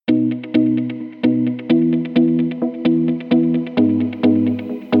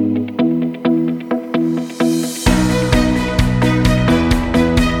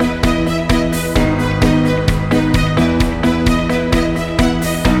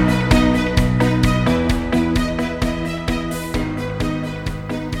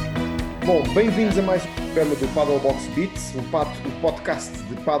Bem-vindos a mais um programa do PadelBox Bits, o podcast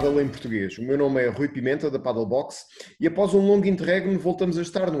de padel em português. O meu nome é Rui Pimenta, da PadelBox, e após um longo interregno voltamos a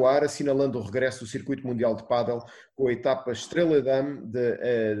estar no ar, assinalando o regresso do circuito mundial de padel com a etapa Estrella Damm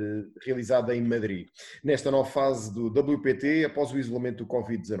realizada em Madrid, nesta nova fase do WPT após o isolamento do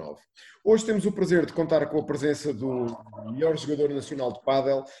Covid-19. Hoje temos o prazer de contar com a presença do melhor jogador nacional de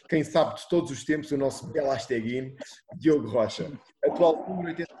padel, quem sabe de todos os tempos, o nosso Belasteguín, Diogo Rocha. Atual número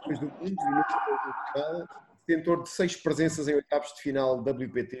 82 do mundo e número nacional, detentor de 6 presenças em oitavos de final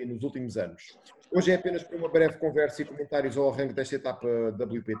WPT nos últimos anos. Hoje é apenas para uma breve conversa e comentários ao arranque desta etapa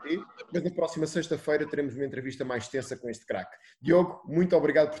WPT, mas na próxima sexta-feira teremos uma entrevista mais extensa com este craque. Diogo, muito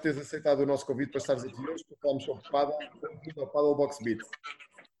obrigado por teres aceitado o nosso convite para estares aqui hoje, para falarmos sobre padel. Bem-vindo ao PadelBox Bits.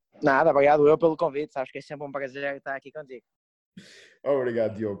 Nada, obrigado eu pelo convite, acho que é sempre um prazer estar aqui contigo.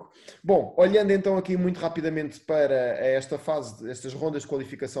 Obrigado, Diogo. Bom, olhando então aqui muito rapidamente para esta fase, estas rondas de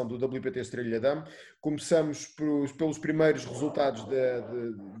qualificação do WPT Estrella Damm, começamos pelos primeiros resultados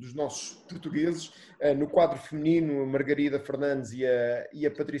dos nossos portugueses. No quadro feminino, a Margarida Fernandes e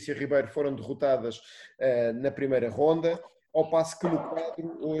a Patrícia Ribeiro foram derrotadas na primeira ronda, ao passo que no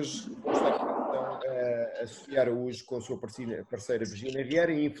quadro, hoje, vamos estar a Sofia Araújo com a sua parceira Virginia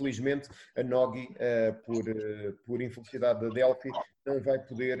Vieira e, infelizmente, a Nogi, por infelicidade da Delphi, não vai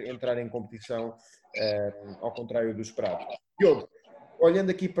poder entrar em competição, ao contrário do esperado. Diogo, olhando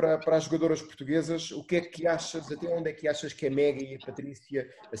aqui para as jogadoras portuguesas, o que é que achas, até onde é que achas que a Mega e a Patrícia,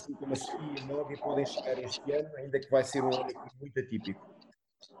 assim como a Sofia e a Nogi, podem chegar este ano, ainda que vai ser um ano muito atípico?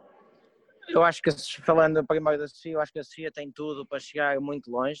 Eu acho que, falando primeiro da Sofia, eu acho que a Sofia tem tudo para chegar muito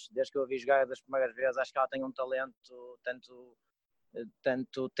longe. Desde que eu a vi jogar das primeiras vezes, acho que ela tem um talento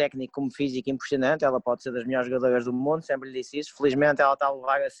tanto técnico como físico impressionante. Ela pode ser das melhores jogadoras do mundo, sempre lhe disse isso. Felizmente ela está a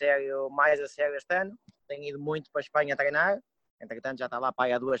levar mais a sério este ano. Tem ido muito para a Espanha treinar. Entretanto já está lá para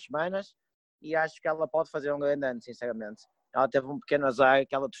aí há 2 semanas. E acho que ela pode fazer um grande ano, sinceramente. Ela teve um pequeno azar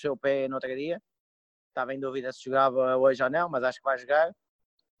que ela torceu o pé no outro dia. Estava em dúvida se jogava hoje ou não, mas acho que vai jogar.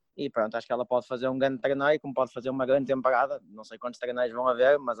 E pronto, acho que ela pode fazer um grande torneio, como pode fazer uma grande temporada. Não sei quantos torneios vão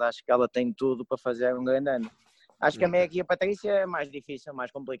haver, mas acho que ela tem tudo para fazer um grande ano. Acho que a Meg e a Patrícia é mais difícil,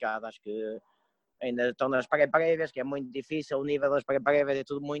 mais complicado. Acho que ainda estão nas pré-prévias, que é muito difícil. O nível das pré-prévias é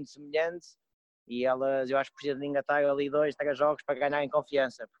tudo muito semelhante. E elas, eu acho que precisam de engatar ali 2, 3 jogos para ganharem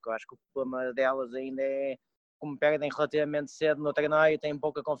confiança. Porque eu acho que o problema delas ainda é, como perdem relativamente cedo no torneio, têm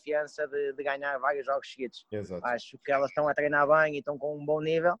pouca confiança de ganhar vários jogos seguidos. Exato. Acho que elas estão a treinar bem e estão com um bom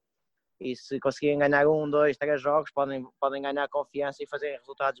nível. E se conseguirem ganhar 1, 2, 3 jogos, podem ganhar confiança e fazer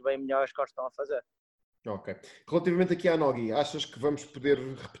resultados bem melhores que os que estão a fazer. Ok. Relativamente aqui à Nogi, achas que vamos poder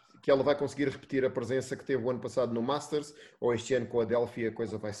que ela vai conseguir repetir a presença que teve o ano passado no Masters, ou este ano com a Delphi a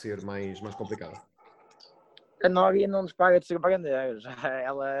coisa vai ser mais complicada? A Nogi não nos para de surpreender.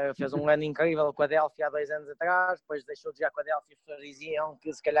 Ela fez um ano incrível com a Delphi há 2 anos atrás, depois deixou de jogar com a Delphi, as pessoas diziam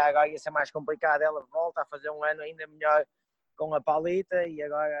que se calhar agora ia ser mais complicado, ela volta a fazer um ano ainda melhor com a Paulita, e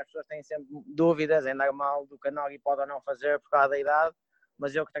agora as pessoas têm sempre dúvidas, é normal, do que a Nogi pode ou não fazer por causa da idade,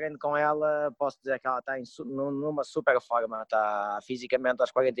 mas eu que treino com ela posso dizer que ela está numa super forma, está fisicamente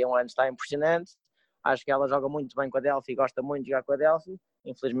aos 41 anos, está impressionante. Acho que ela joga muito bem com a Delphi, gosta muito de jogar com a Delphi.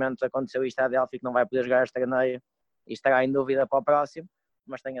 Infelizmente aconteceu isto à Delphi, que não vai poder jogar este torneio e estará em dúvida para o próximo,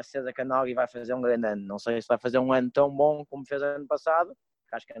 mas tenho a certeza que a Nogi vai fazer um grande ano. Não sei se vai fazer um ano tão bom como fez ano passado,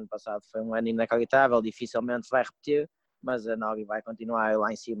 acho que ano passado foi um ano inacreditável, dificilmente se vai repetir, mas a Nogi vai continuar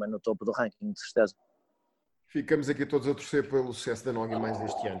lá em cima no topo do ranking, de certeza. Ficamos aqui todos a torcer pelo sucesso da Nogi mais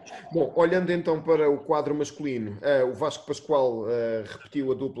este ano. Bom, olhando então para o quadro masculino, o Vasco Pascoal repetiu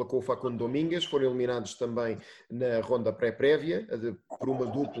a dupla com o Facundo Domingues, foram eliminados também na ronda pré-prévia, por uma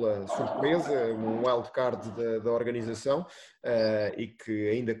dupla surpresa, um wildcard da organização, e que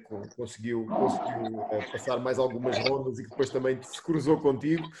ainda conseguiu passar mais algumas rondas e que depois também se cruzou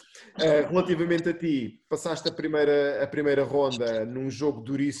contigo. Relativamente a ti, passaste a primeira ronda num jogo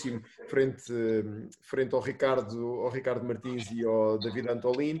duríssimo frente ao Ricardo Martins e ao David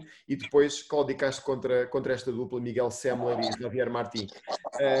Antolin, e depois claudicaste contra esta dupla, Miguel Semler e Javier Martins.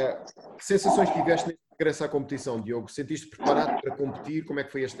 Que sensações tiveste neste regresso à competição, Diogo? Sentiste preparado para competir? Como é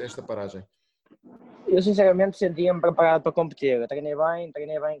que foi esta paragem? Eu sinceramente sentia-me preparado para competir. Eu treinei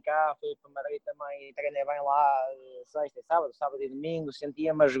bem cá, fui para Madrid também, treinei bem lá sexta e sábado e domingo,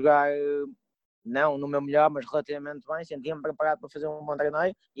 sentia-me a jogar, não no meu melhor, mas relativamente bem, sentia-me preparado para fazer um bom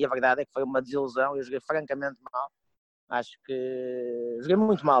torneio, e a verdade é que foi uma desilusão. Eu joguei francamente mal, acho que joguei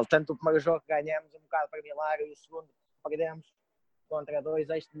muito mal, tanto o primeiro jogo que ganhamos um bocado para milagre e o segundo perdemos contra 2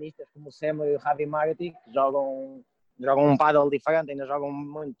 ex-tenistas como o Semler e o Javi Marti, que jogam um paddle diferente, ainda jogam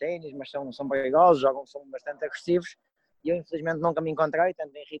muito ténis, mas são perigosos, são bastante agressivos, e eu infelizmente nunca me encontrei,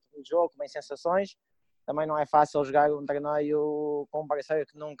 tanto em ritmo de jogo como em sensações. Também não é fácil jogar um torneio com um parceiro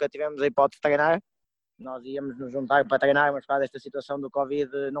que nunca tivemos a hipótese de treinar. Nós íamos nos juntar para treinar, mas por causa desta situação do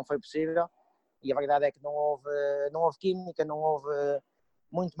Covid não foi possível. E a verdade é que não houve química, não houve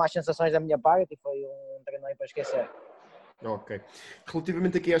muito mais sensações da minha parte e foi um torneio para esquecer. Ok.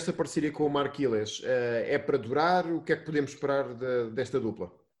 Relativamente aqui a esta parceria com o Marquiles, é para durar? O que é que podemos esperar desta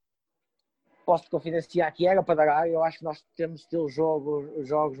dupla? Posso-te confidenciar que era para dar. Eu acho que nós temos tido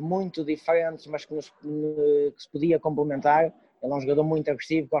jogos muito diferentes, mas que se podia complementar. Ele é um jogador muito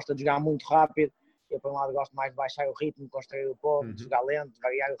agressivo, gosta de jogar muito rápido. Eu, por um lado, gosto mais de baixar o ritmo, construir o ponto, de jogar lento,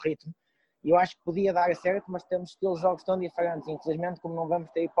 variar o ritmo. E eu acho que podia dar certo, mas temos tido jogos tão diferentes. Infelizmente, como não vamos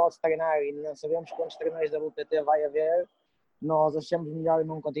ter hipótese de treinar e não sabemos quantos treinos da WPT vai haver, nós achamos melhor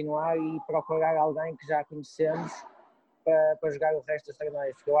não continuar e procurar alguém que já conhecemos para jogar o resto dos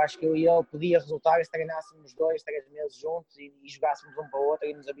torneios, porque eu acho que eu e ele podia resultar se treinássemos 2, 3 meses juntos e jogássemos um para o outro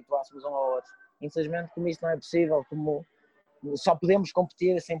e nos habituássemos um ao outro. Infelizmente, como isso não é possível, como só podemos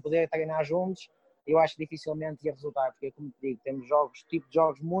competir sem poder treinar juntos, eu acho que dificilmente ia resultar, porque como te digo, temos tipo de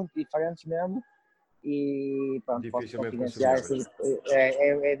jogos muito diferentes mesmo e pronto, posso confidenciar,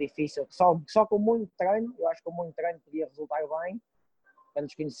 é difícil, só com muito treino, eu acho que com muito treino podia resultar bem, para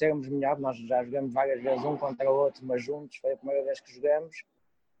nos conhecermos melhor. Nós já jogamos várias vezes um contra o outro, mas juntos foi a primeira vez que jogamos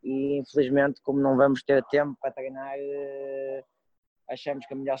e infelizmente, como não vamos ter tempo para treinar, achamos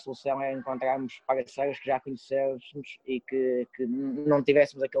que a melhor solução é encontrarmos parceiros que já conhecemos e que não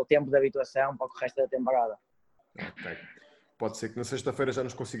tivéssemos aquele tempo de habituação para o resto da temporada. Ok. Pode ser que na sexta-feira já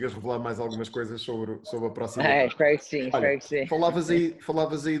nos consigas revelar mais algumas coisas sobre a próxima etapa. Espero que sim, Olha, espero que sim.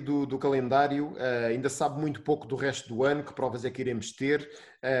 falavas aí do calendário, ainda sabe muito pouco do resto do ano, que provas é que iremos ter.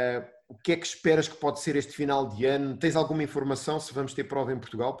 O que é que esperas que pode ser este final de ano? Tens alguma informação se vamos ter prova em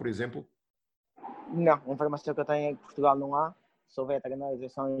Portugal, por exemplo? Não, a informação que eu tenho é que Portugal não há, se houver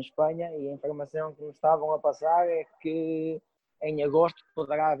treineirização em Espanha, e a informação que me estavam a passar é que em agosto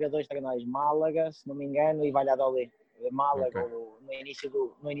poderá haver 2 treinos, Málaga, se não me engano, e Valladolid. Málaga no início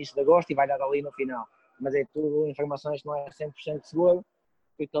de agosto e Valladolid no final. Mas é tudo informações que não é 100% seguro,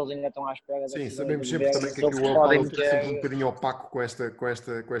 porque eles ainda estão à espera das Sim, decisões sabemos do sempre governo. também que aqui o Paddle é sempre um bocadinho opaco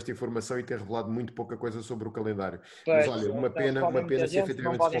com esta informação e ter revelado muito pouca coisa sobre o calendário. Mas Pois, olha, então, se podem uma meter pena se gente, se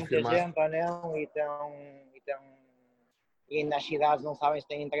não efetivamente se podem meter confirmar. gente ou não, e ainda as cidades não sabem se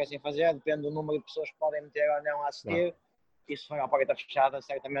têm interesse em fazer, depende do número de pessoas que podem meter ou não a assistir. Claro. E se for a porta fechada,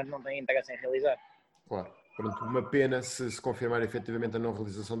 certamente não têm interesse em realizar. Claro. Pronto, uma pena se confirmar efetivamente a não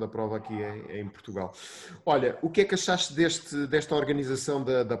realização da prova aqui em Portugal. Olha, o que é que achaste desta organização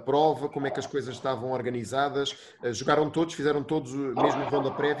da prova? Como é que as coisas estavam organizadas? Jogaram todos, fizeram todos mesmo a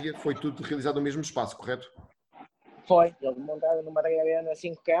ronda prévia? Foi tudo realizado no mesmo espaço, correto? Foi, eles montaram no Madrid Arena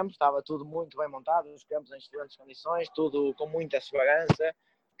 5 campos, estava tudo muito bem montado, os campos em excelentes condições, tudo com muita segurança,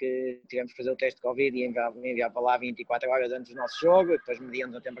 que tivemos que fazer o teste de Covid e enviar para lá 24 horas antes do nosso jogo, depois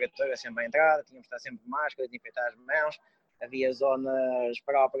medíamos a temperatura sempre à entrada, tínhamos que estar sempre de máscara, desinfetar as mãos, havia zonas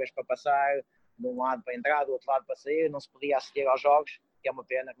próprias para passar, de um lado para entrar, do outro lado para sair, não se podia assistir aos jogos, que é uma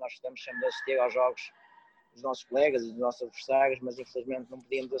pena que nós estamos sempre a assistir aos jogos dos nossos colegas e dos nossos adversários, mas infelizmente não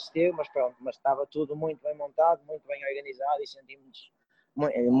podíamos assistir, mas pronto, mas estava tudo muito bem montado, muito bem organizado e sentimos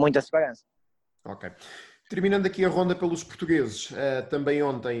muita segurança. Ok. Terminando aqui a ronda pelos portugueses, também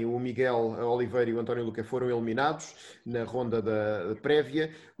ontem o Miguel Oliveira e o António Luca foram eliminados na ronda da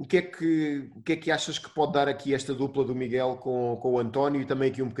prévia. O que é que achas que pode dar aqui esta dupla do Miguel com o António e também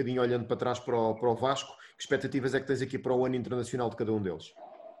aqui um bocadinho olhando para trás para o Vasco? Que expectativas é que tens aqui para o ano internacional de cada um deles?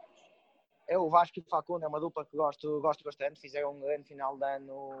 O Vasco e o Facundo é uma dupla que gosto bastante, fizeram um grande final de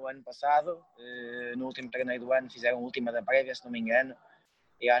ano passado, no último torneio do ano fizeram a última da prévia, se não me engano,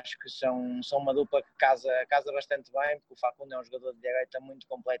 e acho que são uma dupla que casa bastante bem, porque o Facundo é um jogador de direita muito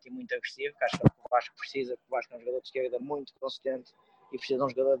completo e muito agressivo, que acho que o Vasco precisa, porque o Vasco é um jogador de esquerda muito consistente e precisa de um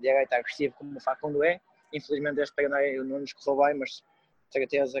jogador de direita agressivo como o Facundo é. Infelizmente este torneio não nos correu bem, mas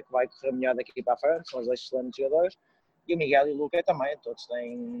certeza que vai correr melhor daqui para a frente, são os dois excelentes jogadores. E o Miguel e o Luca também, todos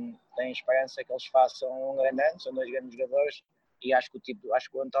têm esperança que eles façam um grande ano, são 2 grandes jogadores e acho que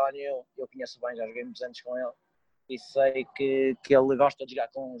o António, eu conheço bem, já joguei muitos anos com ele e sei que ele gosta de jogar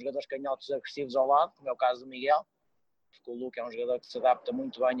com jogadores canhotos agressivos ao lado, como é o caso do Miguel, porque o Luca é um jogador que se adapta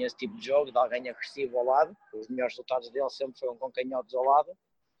muito bem a esse tipo de jogo, de alguém agressivo ao lado, os melhores resultados dele sempre foram com canhotos ao lado,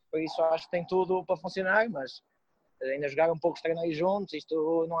 por isso acho que tem tudo para funcionar, mas ainda jogar um pouco de treinos juntos,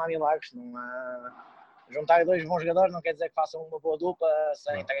 isto não há milagres, não há... Juntar 2 bons jogadores não quer dizer que façam uma boa dupla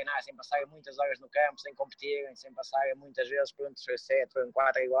sem treinar, sem passarem muitas horas no campo, sem competirem, sem passarem muitas vezes por um 3-7, por um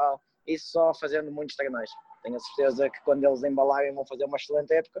 4 igual, isso só fazendo muitos treinos. Tenho a certeza que quando eles embalarem vão fazer uma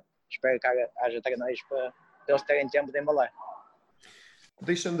excelente época, espero que haja treinos eles terem tempo de embalar.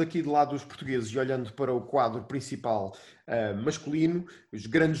 Deixando aqui de lado os portugueses e olhando para o quadro principal masculino, os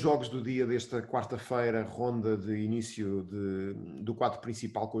grandes jogos do dia desta quarta-feira, ronda de início do quadro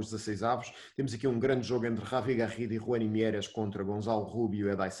principal com os 16 avos. Temos aqui um grande jogo entre Javi Garrido e Juan Mieres contra Gonzalo Rubio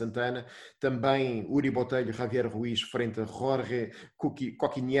e Edai Santana. Também Uri Botelho e Javier Ruiz frente a Jorge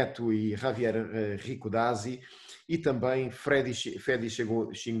Coquinieto e Javier Ricodazzi. E também Freddy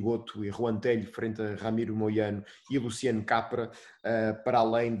Xingoto e Juan Telho frente a Ramiro Moiano e Luciano Capra, para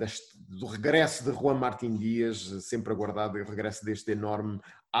além do regresso de Juan Martín Dias, sempre aguardado, o regresso deste enorme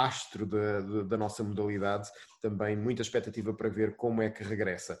astro da nossa modalidade. Também muita expectativa para ver como é que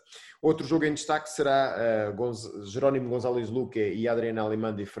regressa. Outro jogo em destaque será Jerónimo González Luque e Adriana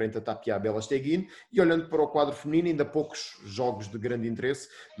Alemandi frente a Tapia Belasteguín. E olhando para o quadro feminino, ainda poucos jogos de grande interesse,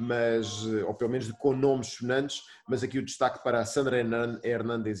 mas, ou pelo menos com nomes sonantes, mas aqui o destaque para Sandra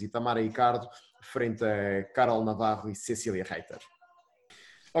Hernández e Tamara Ricardo frente a Carol Navarro e Cecília Reiter.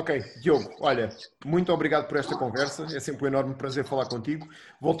 Ok, Diogo, olha, muito obrigado por esta conversa, é sempre um enorme prazer falar contigo.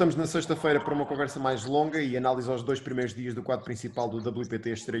 Voltamos na sexta-feira para uma conversa mais longa e análise aos 2 primeiros dias do quadro principal do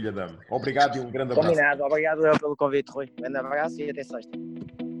WPT Estrella Damm. Obrigado e um grande abraço. Combinado, obrigado eu pelo convite, Rui. Um grande abraço e até sexta.